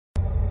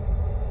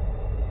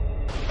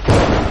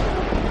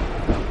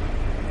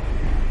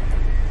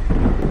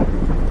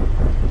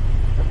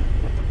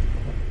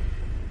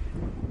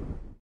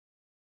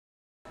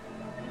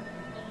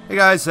Hey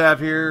guys, Sav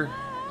here,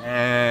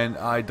 and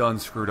I done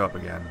screwed up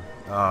again.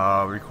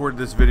 Recorded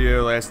this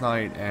video last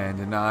night and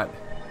did not.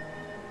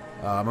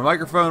 My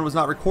microphone was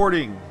not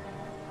recording.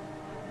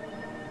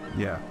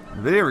 Yeah,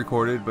 the video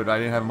recorded, but I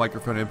didn't have a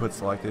microphone input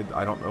selected.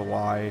 I don't know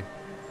why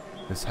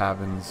this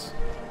happens.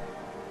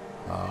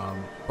 Yeah,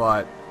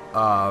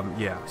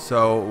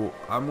 so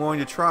I'm going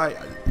to try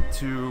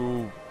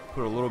to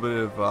put a little bit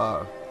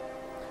of,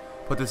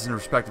 put this in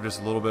perspective just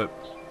a little bit.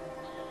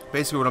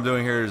 Basically what I'm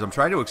doing here is I'm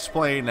trying to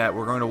explain that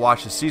we're going to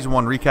watch the Season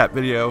 1 recap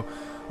video.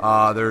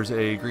 There's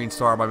a green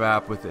star on my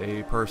map with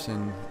a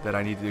person that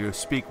I need to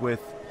speak with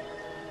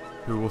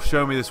who will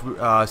show me this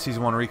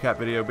Season 1 recap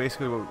video.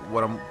 Basically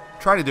what I'm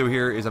trying to do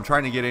here is I'm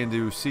trying to get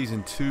into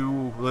Season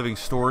 2 Living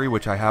Story,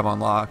 which I have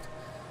unlocked.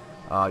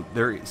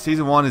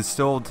 Season 1 is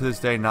still to this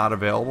day not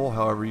available.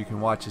 However, you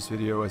can watch this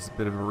video as a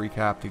bit of a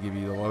recap to give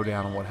you the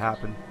lowdown on what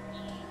happened.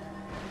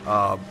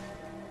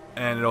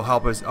 And it'll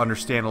help us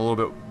understand a little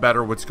bit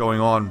better what's going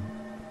on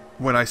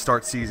when I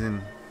start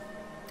season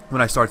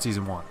 1.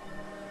 Season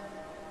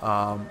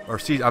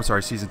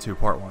 2,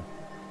 part 1.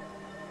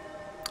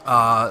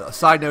 A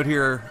side note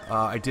here,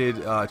 I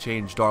did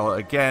change Darla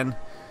again.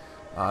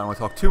 I don't want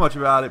to talk too much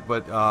about it,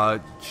 but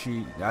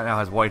she now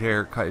has white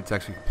hair. It's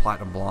actually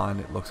platinum blonde.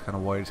 It looks kind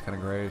of white. It's kind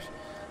of grayish.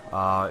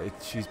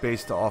 She's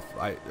based off...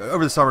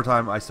 over the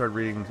summertime, I started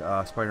reading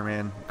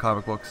Spider-Man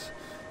comic books.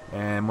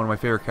 And one of my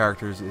favorite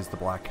characters is the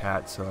Black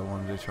Cat, so I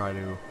wanted to try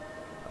to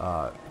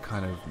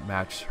kind of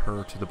match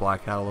her to the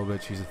Black Cat a little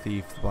bit. She's a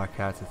thief, the Black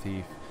Cat's a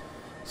thief,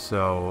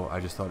 so I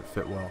just thought it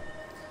fit well.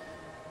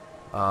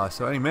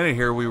 So any minute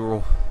here we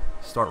will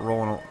start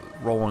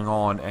rolling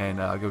on and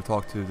go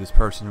talk to this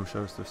person who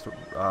shows the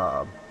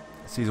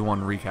Season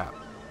 1 recap.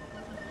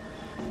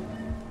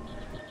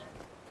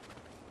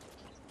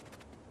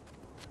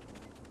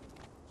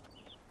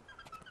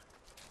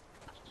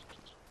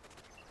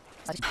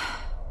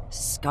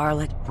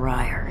 Scarlet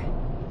Briar.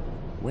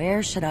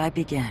 Where should I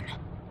begin?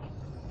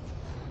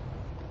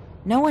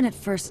 No one at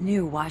first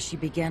knew why she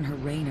began her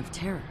reign of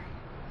terror.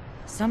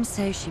 Some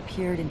say she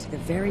peered into the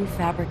very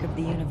fabric of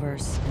the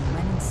universe and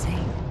went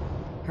insane.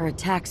 Her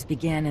attacks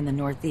began in the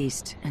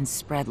Northeast and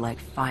spread like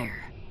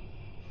fire.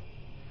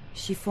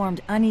 She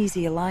formed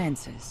uneasy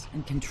alliances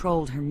and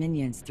controlled her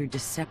minions through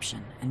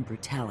deception and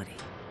brutality.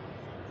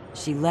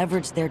 She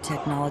leveraged their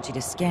technology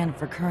to scan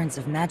for currents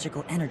of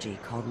magical energy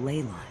called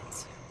ley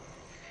lines.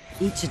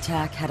 Each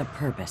attack had a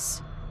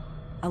purpose,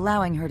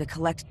 allowing her to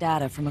collect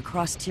data from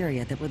across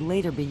Tyria that would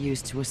later be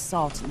used to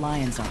assault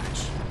Lion's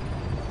Arch.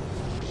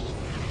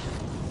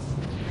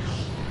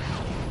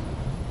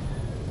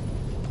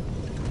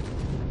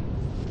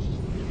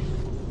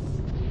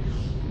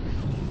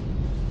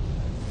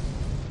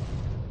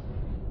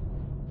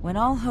 When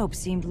all hope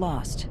seemed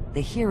lost,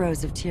 the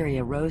heroes of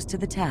Tyria rose to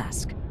the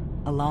task,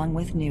 along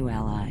with new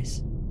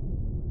allies.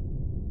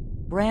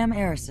 Bram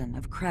Arison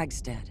of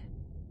Kragstead,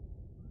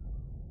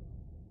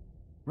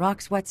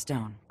 Rox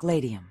Whetstone,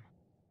 Gladium,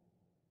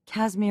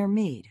 Casimir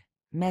Mead,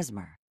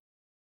 Mesmer,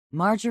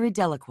 Marjorie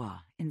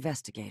Delacroix,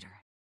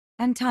 Investigator,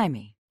 and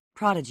Taimi,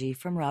 Prodigy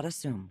from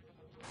Radasum.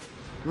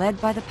 Led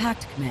by the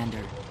Pact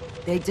Commander,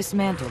 they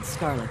dismantled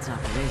Scarlet's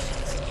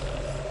operations.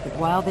 But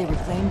while they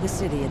reclaimed the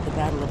city at the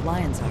Battle of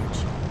Lion's Arch,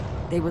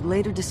 they would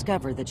later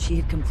discover that she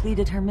had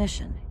completed her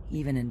mission,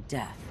 even in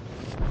death.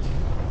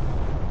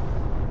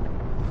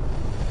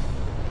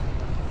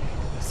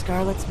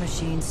 Scarlet's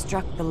machine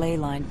struck the ley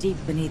line deep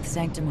beneath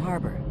Sanctum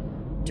Harbor,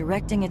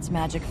 directing its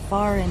magic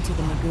far into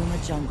the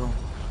Maguma jungle,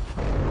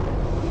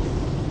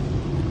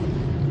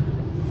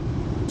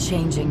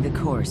 changing the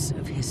course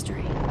of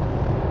history.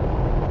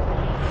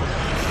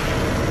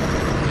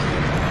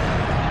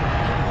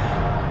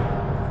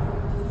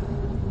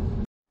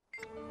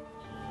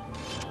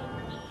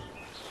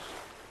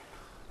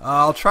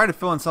 I'll try to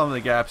fill in some of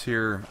the gaps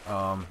here.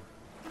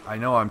 I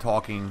know I'm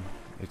talking,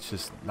 it's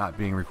just not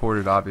being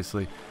recorded,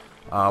 obviously.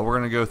 We're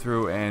going to go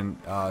through and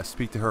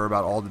speak to her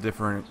about all the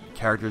different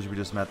characters we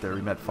just met there.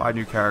 We met 5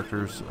 new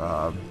characters.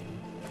 I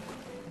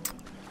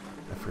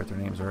forget their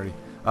names already.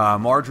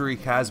 Marjorie,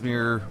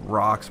 Casimir,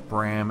 Rox,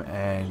 Bram,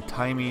 and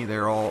Taimi.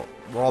 We'll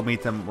all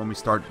meet them when we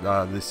start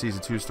this Season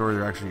 2 story.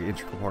 They're actually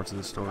integral parts of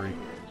the story.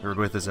 They're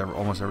with us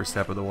almost every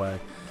step of the way.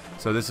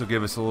 So this will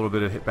give us a little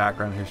bit of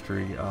background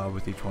history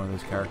with each one of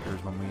those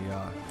characters when we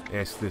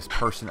ask this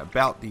person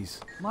about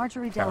these.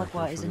 Marjorie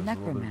Delacroix is a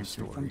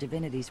necromancer from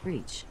Divinity's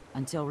Reach.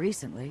 Until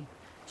recently,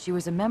 she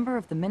was a member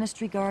of the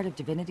Ministry Guard of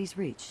Divinity's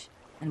Reach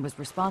and was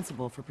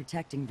responsible for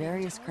protecting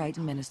various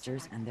Crichton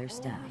ministers and their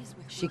staff.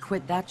 She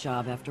quit that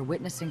job after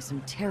witnessing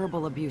some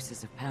terrible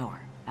abuses of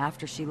power.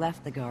 After she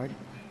left the Guard,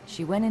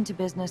 she went into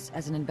business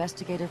as an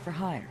investigator for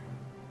hire,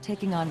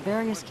 taking on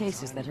various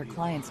cases that her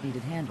clients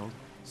needed handled,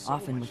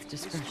 often with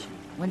discretion.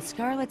 When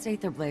Scarlet's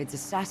Aetherblades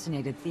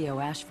assassinated Theo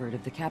Ashford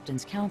of the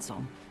Captain's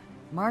Council,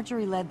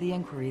 Marjorie led the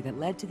inquiry that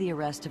led to the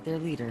arrest of their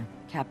leader,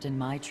 Captain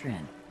Mai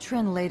Trin.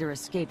 Trin later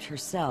escaped her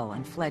cell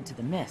and fled to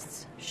the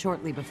Mists,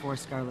 shortly before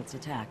Scarlet's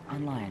attack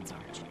on Lion's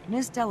Arch.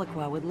 Ms.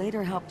 Delacroix would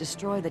later help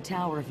destroy the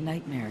Tower of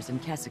Nightmares in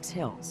Kessex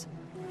Hills,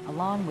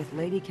 along with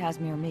Lady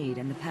Casimir Meade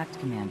and the Pact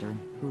Commander,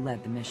 who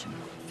led the mission.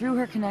 Through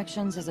her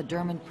connections as a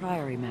Dermot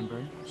Priory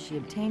member, she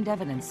obtained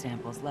evidence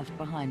samples left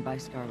behind by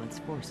Scarlet's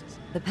forces.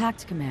 The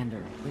Pact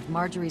Commander, with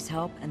Marjorie's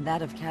help and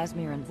that of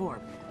Casimir and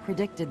Vorp,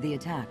 predicted the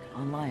attack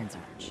on Lion's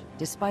Arch.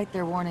 Despite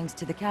their warnings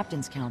to the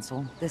Captain's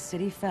Council, the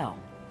city fell,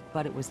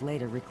 but it was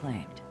later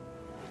reclaimed.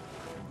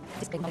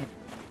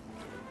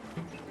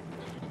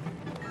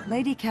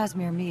 Lady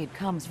Casimir Meade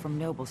comes from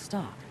noble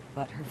stock,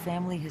 but her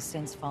family has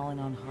since fallen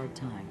on hard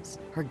times.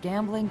 Her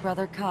gambling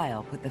brother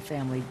Kyle put the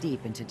family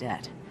deep into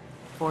debt,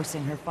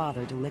 forcing her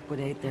father to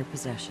liquidate their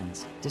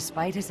possessions.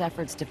 Despite his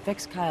efforts to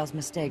fix Kyle's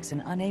mistakes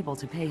and unable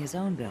to pay his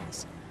own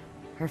bills,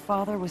 her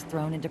father was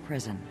thrown into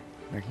prison,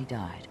 where he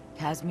died.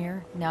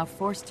 Casimir, now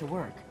forced to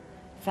work,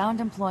 found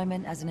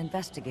employment as an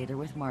investigator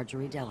with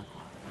Marjorie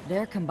Delacroix.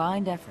 Their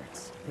combined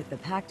efforts, with the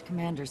Pact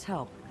Commander's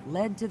help,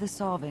 led to the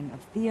solving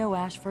of Theo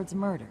Ashford's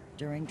murder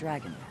during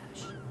Dragon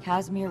Patch.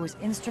 Casimir was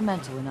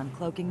instrumental in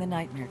uncloaking the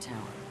Nightmare Tower,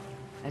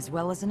 as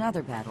well as in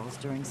other battles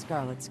during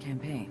Scarlet's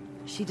campaign.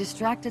 She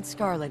distracted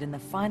Scarlet in the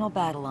final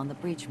battle on the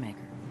Breachmaker,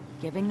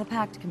 giving the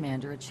Pact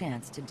Commander a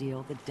chance to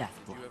deal the death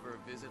blow. Did you ever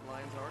visit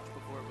Lion's Arch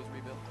before it was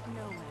rebuilt?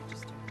 No,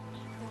 Magister.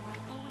 Though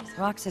I always...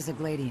 Rox is a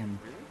Gladium.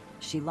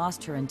 She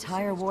lost her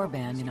entire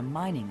warband in a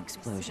mining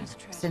explosion.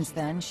 Since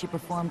then, she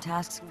performed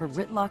tasks for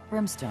Ritlock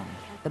Brimstone,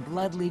 the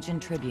Blood Legion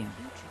Tribune,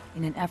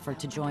 in an effort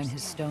to join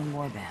his Stone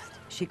Warband.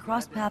 She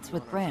crossed paths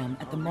with Bram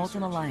at the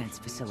Molten Alliance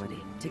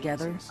facility.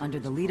 Together, under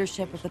the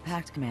leadership of the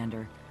Pact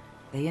Commander,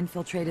 they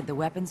infiltrated the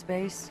weapons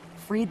base,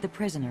 freed the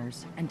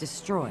prisoners, and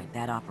destroyed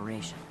that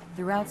operation.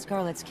 Throughout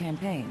Scarlet's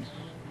campaign,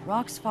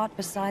 Rox fought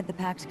beside the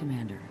Pact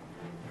Commander,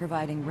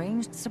 providing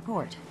ranged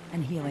support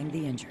and healing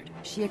the injured.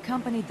 She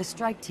accompanied the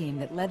strike team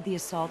that led the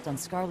assault on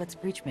Scarlet's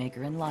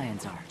Breachmaker in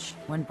Lion's Arch.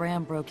 When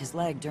Bram broke his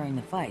leg during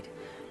the fight,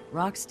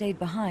 Rox stayed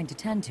behind to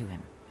tend to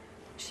him.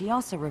 She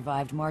also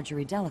revived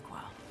Marjorie Delacroix,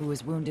 who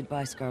was wounded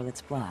by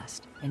Scarlet's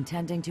blast. In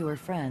tending to her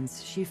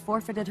friends, she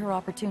forfeited her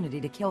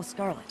opportunity to kill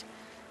Scarlet,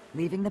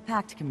 leaving the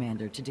Pact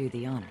Commander to do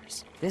the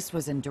honors. This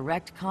was in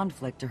direct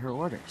conflict to her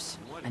orders,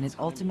 and it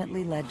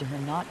ultimately led to her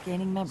not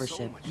gaining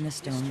membership in the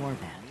Stone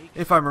Warband.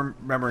 If I'm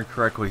remembering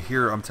correctly,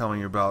 here I'm telling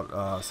you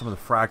about some of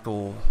the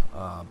Fractal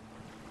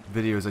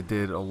videos I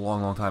did a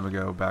long time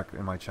ago back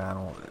in my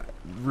channel.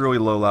 Really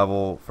low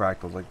level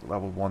Fractals, like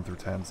level 1 through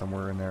 10,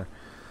 somewhere in there.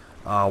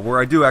 Where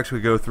I do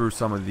actually go through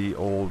some of the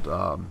old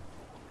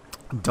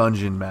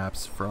dungeon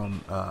maps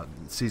from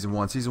Season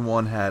 1. Season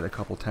 1 had a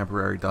couple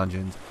temporary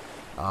dungeons,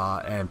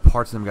 and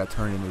parts of them got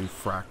turned into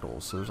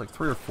fractals. So there's like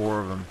 3 or 4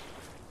 of them.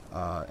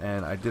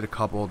 And I did a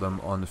couple of them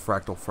on the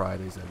Fractal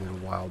Fridays I did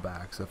a while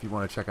back. So if you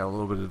want to check out a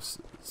little bit of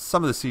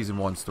some of the Season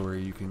 1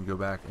 story, you can go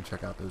back and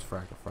check out those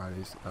Fractal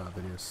Fridays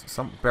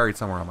videos, buried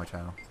somewhere on my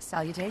channel.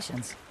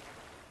 Salutations.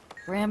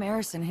 Bram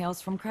Arison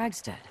hails from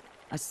Kragstead,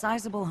 a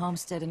sizable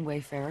homestead in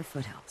Wayfarer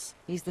foothills.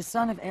 He's the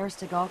son of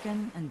Aristig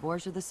Alkin and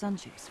Borgia the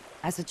Sunchaser.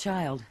 As a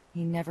child,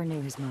 he never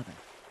knew his mother.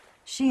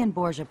 She and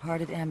Borgia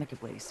parted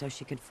amicably so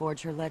she could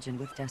forge her legend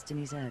with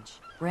Destiny's Edge.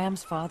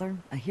 Bram's father,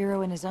 a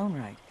hero in his own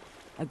right,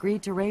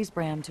 agreed to raise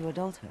Bram to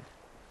adulthood.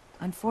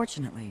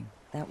 Unfortunately,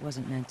 that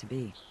wasn't meant to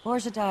be.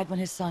 Borgia died when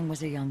his son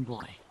was a young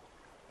boy.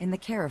 In the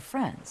care of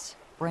friends,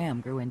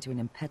 Bram grew into an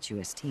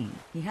impetuous teen.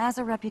 He has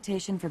a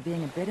reputation for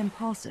being a bit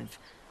impulsive,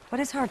 but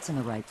his heart's in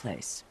the right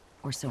place,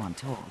 or so I'm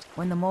told.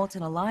 When the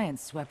Molten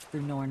Alliance swept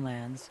through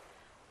Nornlands,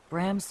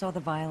 Bram saw the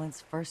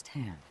violence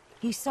firsthand.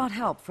 He sought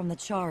help from the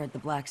Char at the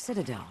Black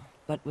Citadel,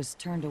 but was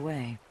turned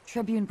away.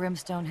 Tribune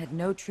Brimstone had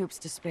no troops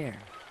to spare,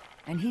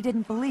 and he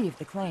didn't believe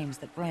the claims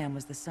that Bram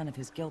was the son of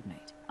his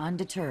guildmate.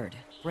 Undeterred,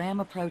 Bram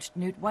approached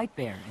Newt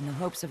Whitebear in the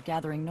hopes of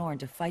gathering Norn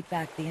to fight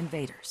back the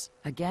invaders.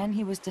 Again,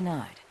 he was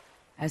denied,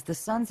 as the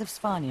Sons of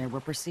Svanir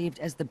were perceived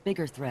as the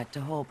bigger threat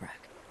to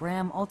Holbrook.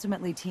 Bram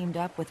ultimately teamed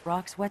up with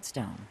Rox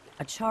Whetstone,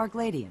 a Char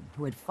Gladian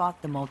who had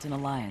fought the Molten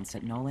Alliance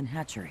at Nolan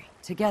Hatchery.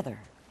 Together,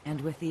 and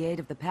with the aid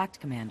of the Pact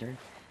Commander,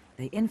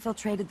 they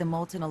infiltrated the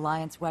Molten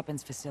Alliance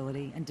weapons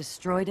facility and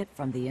destroyed it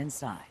from the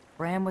inside.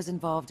 Bram was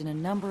involved in a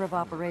number of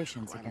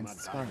operations against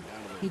Scarlet.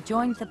 He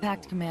joined the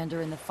Pact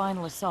Commander in the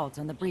final assault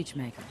on the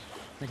Breachmaker,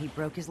 but he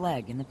broke his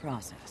leg in the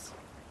process.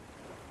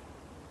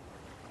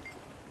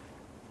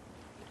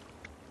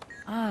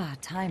 Ah,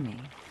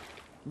 timing.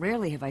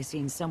 Rarely have I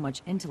seen so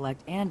much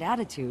intellect and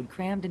attitude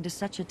crammed into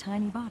such a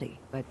tiny body.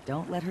 But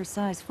don't let her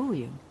size fool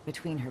you.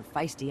 Between her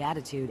feisty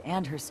attitude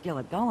and her skill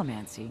at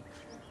Golomancy,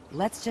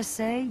 let's just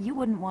say you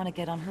wouldn't want to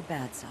get on her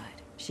bad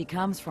side. She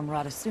comes from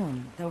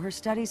Radasun, though her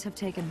studies have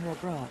taken her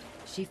abroad.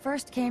 She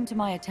first came to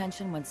my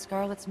attention when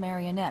Scarlet's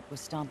marionette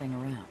was stomping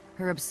around.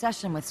 Her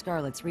obsession with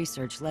Scarlet's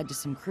research led to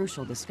some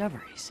crucial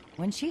discoveries.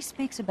 When she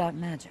speaks about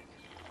magic,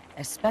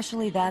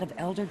 especially that of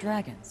Elder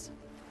Dragons,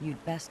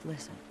 you'd best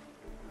listen.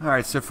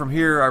 Alright, so from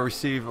here I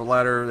receive a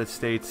letter that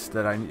states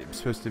that I'm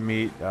supposed to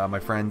meet my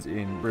friends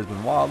in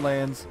Brisbane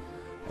Wildlands,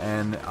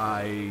 and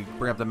I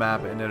bring up the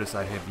map and notice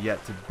I have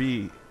yet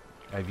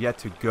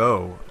to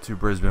go to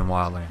Brisbane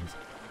Wildlands.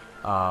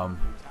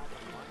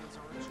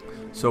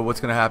 So what's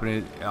going to happen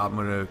is I'm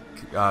going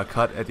to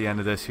cut at the end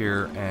of this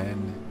here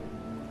and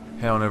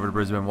head on over to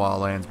Brisbane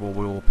Wildlands, where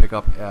we will pick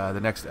up the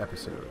next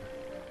episode.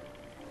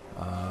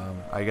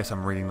 I guess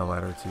I'm reading the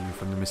letter to you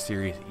from the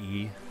mysterious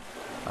E.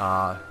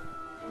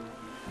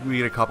 We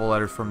get a couple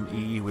letters from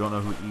E. We don't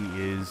know who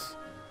E is.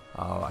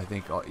 I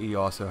think E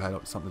also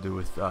had something to do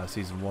with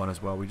Season 1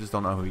 as well. We just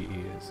don't know who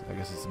E is. I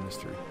guess it's a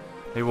mystery.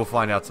 Maybe we'll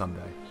find out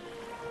someday.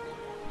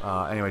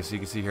 Anyway, so you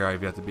can see here I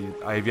have yet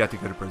to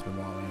go to Brisbane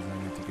Wildlands, and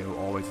I need to go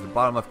all the way to the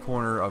bottom left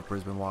corner of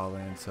Brisbane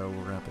Wildlands, so we're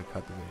going to have to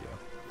cut the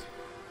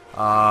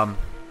video.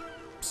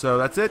 So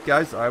that's it,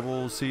 guys. I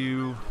will see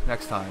you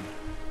next time.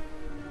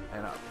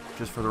 And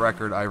just for the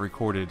record, I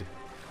recorded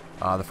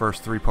the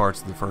first 3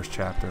 parts of the first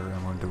chapter.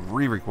 I'm going to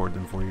re-record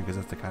them for you because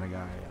that's the kind of guy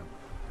I am.